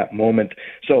on at that moment.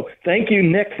 So thank you,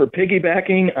 Nick, for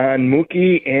piggybacking on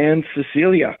Mookie and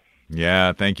Cecilia.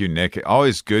 Yeah, thank you, Nick.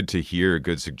 Always good to hear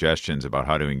good suggestions about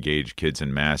how to engage kids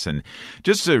in Mass. And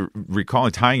just to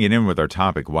recall, tying it in with our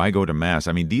topic, why go to Mass?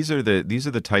 I mean, these are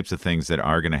the types of things that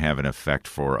are going to have an effect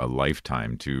for a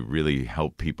lifetime, to really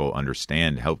help people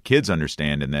understand, help kids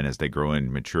understand, and then as they grow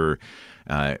and mature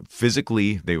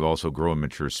physically, they will also grow and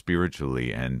mature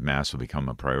spiritually, and Mass will become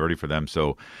a priority for them.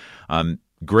 So,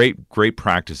 Great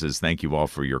practices. Thank you all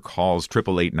for your calls.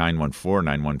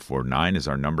 888-914-9149 is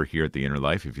our number here at The Inner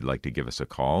Life if you'd like to give us a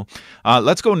call.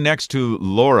 Let's go next to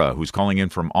Laura, who's calling in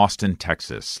from Austin,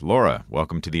 Texas. Laura,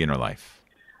 welcome to The Inner Life.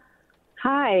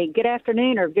 Hi, good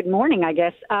afternoon, or good morning, I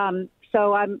guess.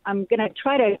 So I'm going to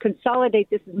try to consolidate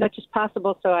this as much as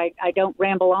possible so I don't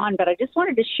ramble on, but I just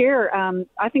wanted to share,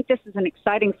 I think this is an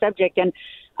exciting subject, and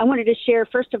I wanted to share,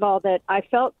 first of all, that I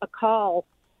felt a call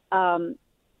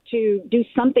to do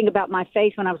something about my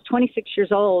faith when I was 26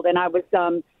 years old, and I was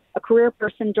a career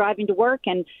person driving to work,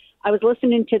 and I was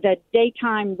listening to the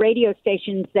daytime radio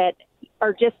stations that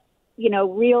are just,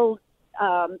 real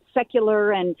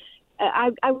secular, and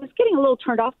I was getting a little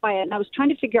turned off by it, and I was trying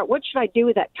to figure out what should I do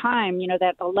with that time,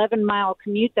 that 11-mile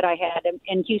commute that I had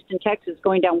in Houston, Texas,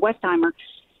 going down Westheimer.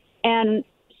 And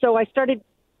so I started,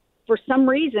 for some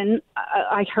reason,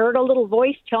 I heard a little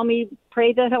voice tell me,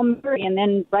 pray the Hail Mary, and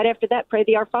then right after that, pray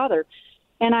the Our Father.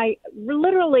 And I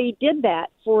literally did that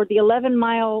for the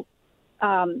 11-mile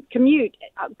commute,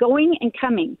 going and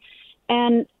coming.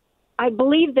 And I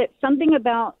believe that something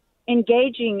about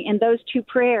engaging in those two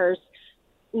prayers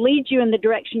leads you in the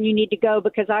direction you need to go,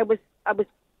 because I was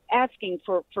asking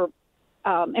for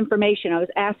information. I was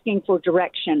asking for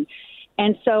direction.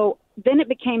 And so then it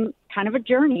became kind of a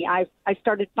journey. I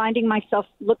started finding myself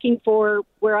looking for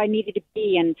where I needed to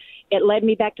be, and it led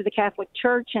me back to the Catholic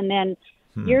Church. And then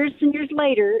years and years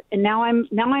later, and now I'm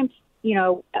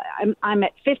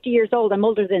at 50 years old. I'm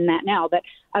older than that now, but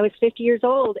I was 50 years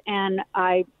old, and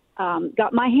I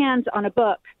got my hands on a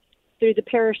book through the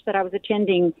parish that I was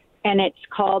attending, and it's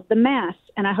called The Mass.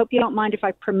 And I hope you don't mind if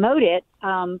I promote it.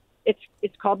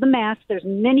 It's called The Mass. There's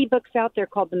many books out there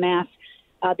called The Mass.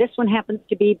 This one happens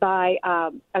to be by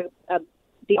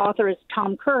the author is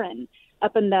Tom Curran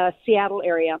up in the Seattle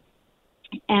area.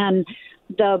 And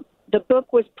the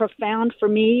book was profound for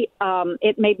me.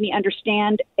 It made me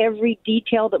understand every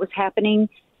detail that was happening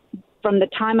from the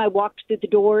time I walked through the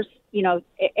doors,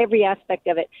 every aspect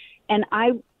of it. And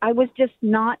I was just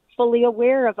not fully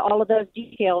aware of all of those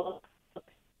details.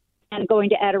 And going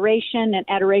to adoration, and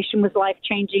adoration was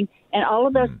life-changing. And all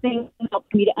of those things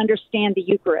helped me to understand the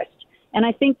Eucharist. And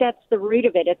I think that's the root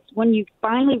of it. It's when you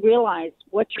finally realize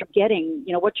what you're getting,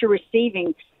 what you're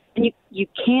receiving, and you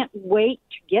can't wait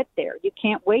to get there. You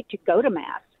can't wait to go to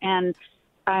Mass. And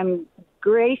I'm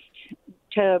graced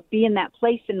to be in that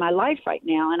place in my life right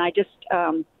now. And I just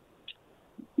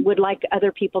would like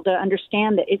other people to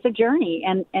understand that it's a journey,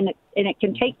 and it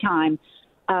can take time.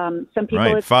 Some people,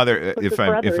 right, Father.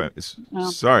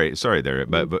 Sorry there,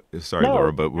 but sorry, no,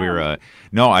 Laura, but we're I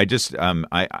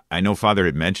know Father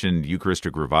had mentioned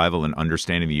Eucharistic revival and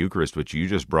understanding the Eucharist, which you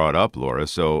just brought up, Laura.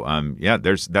 So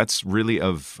that's really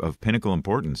of pinnacle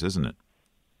importance, isn't it?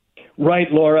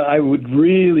 Right, Laura. I'm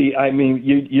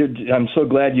so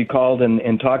glad you called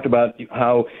and talked about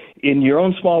how, in your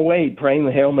own small way, praying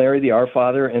the Hail Mary, the Our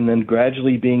Father, and then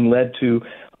gradually being led to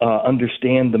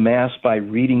understand the Mass by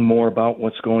reading more about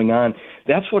what's going on.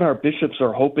 That's what our bishops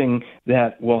are hoping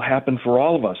that will happen for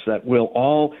all of us, that we'll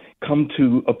all come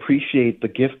to appreciate the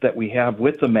gift that we have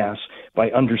with the Mass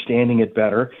by understanding it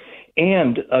better.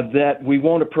 And that we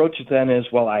won't approach it then as,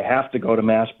 well, I have to go to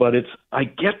Mass, but it's, I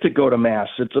get to go to Mass.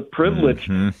 It's a privilege,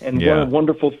 and what a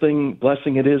wonderful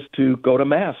blessing it is to go to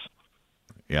Mass.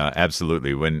 Yeah,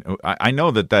 absolutely. When I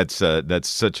know that's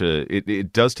such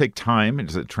it does take time.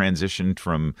 It's a transition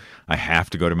from I have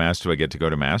to go to Mass to I get to go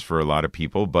to Mass for a lot of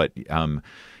people, but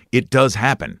it does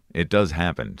happen. It does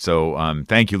happen. So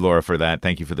thank you, Laura, for that.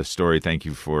 Thank you for the story. Thank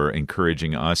you for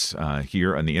encouraging us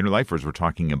here on the Inner Life, as we're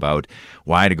talking about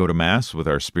why to go to Mass with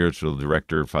our spiritual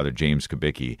director, Father James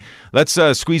Kubicki. Let's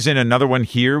squeeze in another one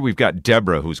here. We've got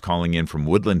Deborah, who's calling in from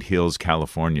Woodland Hills,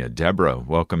 California. Deborah,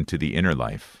 welcome to the Inner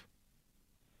Life.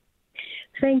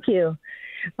 Thank you.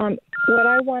 What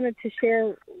I wanted to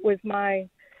share was my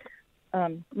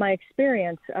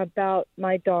experience about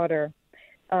my daughter.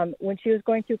 When she was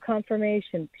going through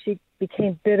confirmation, she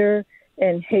became bitter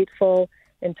and hateful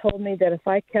and told me that if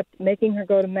I kept making her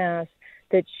go to Mass,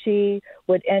 that she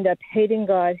would end up hating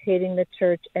God, hating the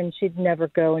church, and she'd never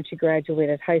go when she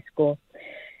graduated high school.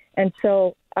 And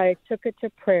so I took it to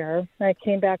prayer, and I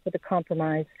came back with a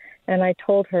compromise, and I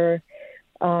told her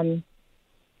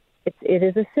it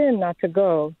is a sin not to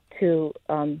go to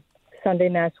Sunday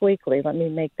Mass weekly. Let me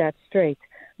make that straight.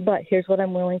 But here's what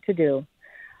I'm willing to do.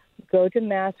 Go to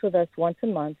Mass with us once a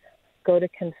month, go to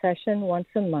confession once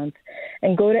a month,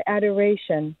 and go to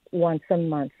adoration once a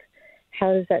month.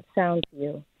 How does that sound to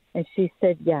you? And she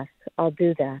said, yes, I'll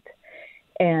do that.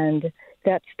 And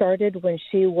that started when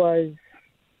she was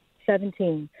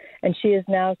 17, and she is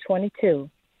now 22.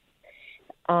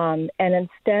 And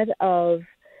instead of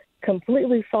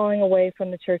completely falling away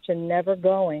from the church and never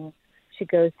going, she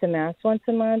goes to Mass once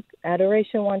a month,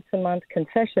 adoration once a month,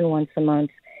 confession once a month.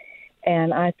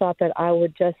 And I thought that I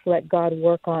would just let God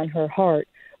work on her heart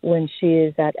when she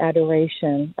is at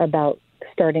adoration about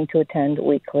starting to attend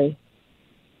weekly.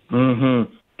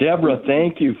 Mm-hmm. Deborah,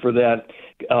 thank you for that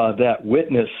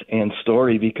witness and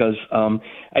story, because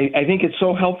I think it's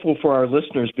so helpful for our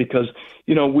listeners, because,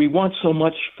 we want so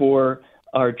much for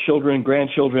our children,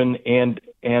 grandchildren,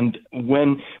 and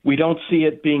when we don't see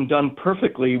it being done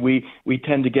perfectly, we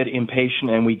tend to get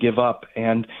impatient and we give up.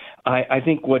 And I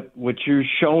think what you're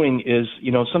showing is,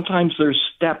 sometimes there's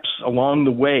steps along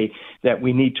the way that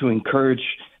we need to encourage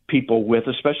people with,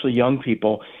 especially young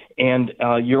people. And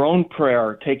your own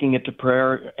prayer, taking it to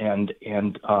prayer, and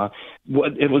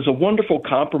it was a wonderful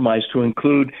compromise to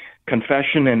include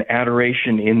confession and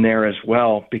adoration in there as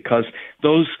well, because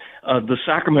those the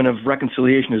sacrament of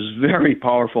reconciliation is very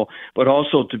powerful, but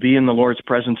also to be in the Lord's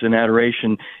presence in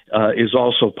adoration is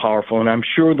also powerful. And I'm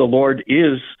sure the Lord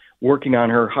is working on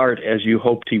her heart as you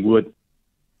hoped he would.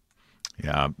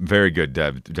 Yeah, very good,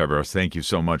 Deborah. Thank you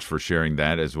so much for sharing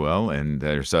that as well. And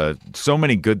there's so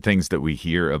many good things that we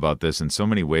hear about this, and so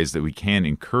many ways that we can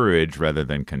encourage rather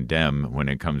than condemn when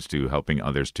it comes to helping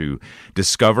others to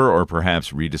discover or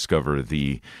perhaps rediscover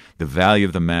the value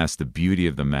of the Mass, the beauty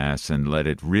of the Mass, and let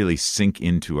it really sink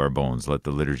into our bones. Let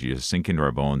the liturgy just sink into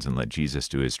our bones, and let Jesus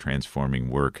do his transforming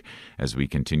work as we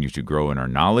continue to grow in our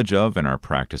knowledge of and our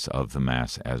practice of the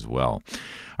Mass as well.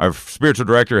 Our spiritual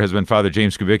director has been Father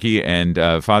James Kubicki, and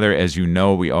Father, as you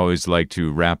know, we always like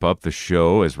to wrap up the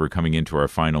show as we're coming into our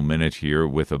final minute here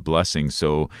with a blessing.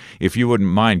 So if you wouldn't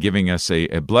mind giving us a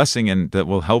blessing, and that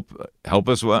will help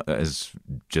us as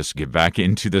just get back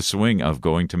into the swing of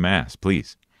going to Mass,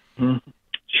 please.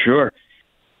 Sure.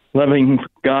 Loving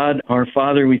God, our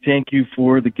Father, we thank you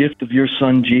for the gift of your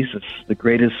Son, Jesus, the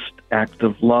greatest act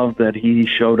of love that he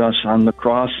showed us on the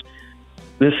cross.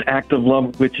 This act of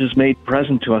love which is made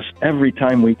present to us every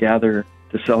time we gather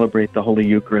to celebrate the Holy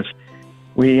Eucharist.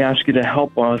 We ask you to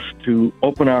help us to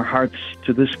open our hearts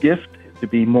to this gift, to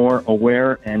be more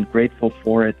aware and grateful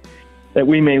for it, that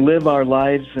we may live our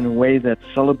lives in a way that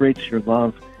celebrates your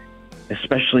love,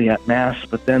 especially at Mass,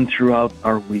 but then throughout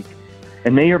our week.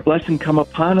 And may your blessing come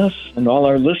upon us and all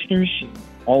our listeners,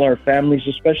 all our families,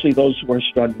 especially those who are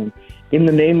struggling. In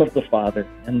the name of the Father,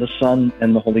 and the Son,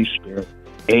 and the Holy Spirit.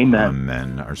 Amen.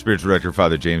 Amen. Our spiritual director,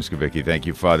 Father James Kubicki. Thank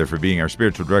you, Father, for being our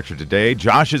spiritual director today.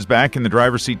 Josh is back in the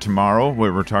driver's seat tomorrow,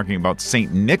 where we're talking about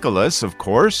St. Nicholas, of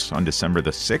course, on December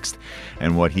the 6th,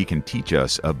 and what he can teach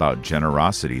us about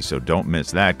generosity. So don't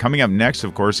miss that. Coming up next,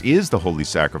 of course, is the Holy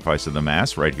Sacrifice of the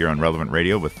Mass, right here on Relevant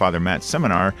Radio, with Father Matt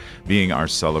Seminar being our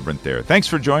celebrant there. Thanks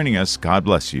for joining us. God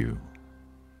bless you.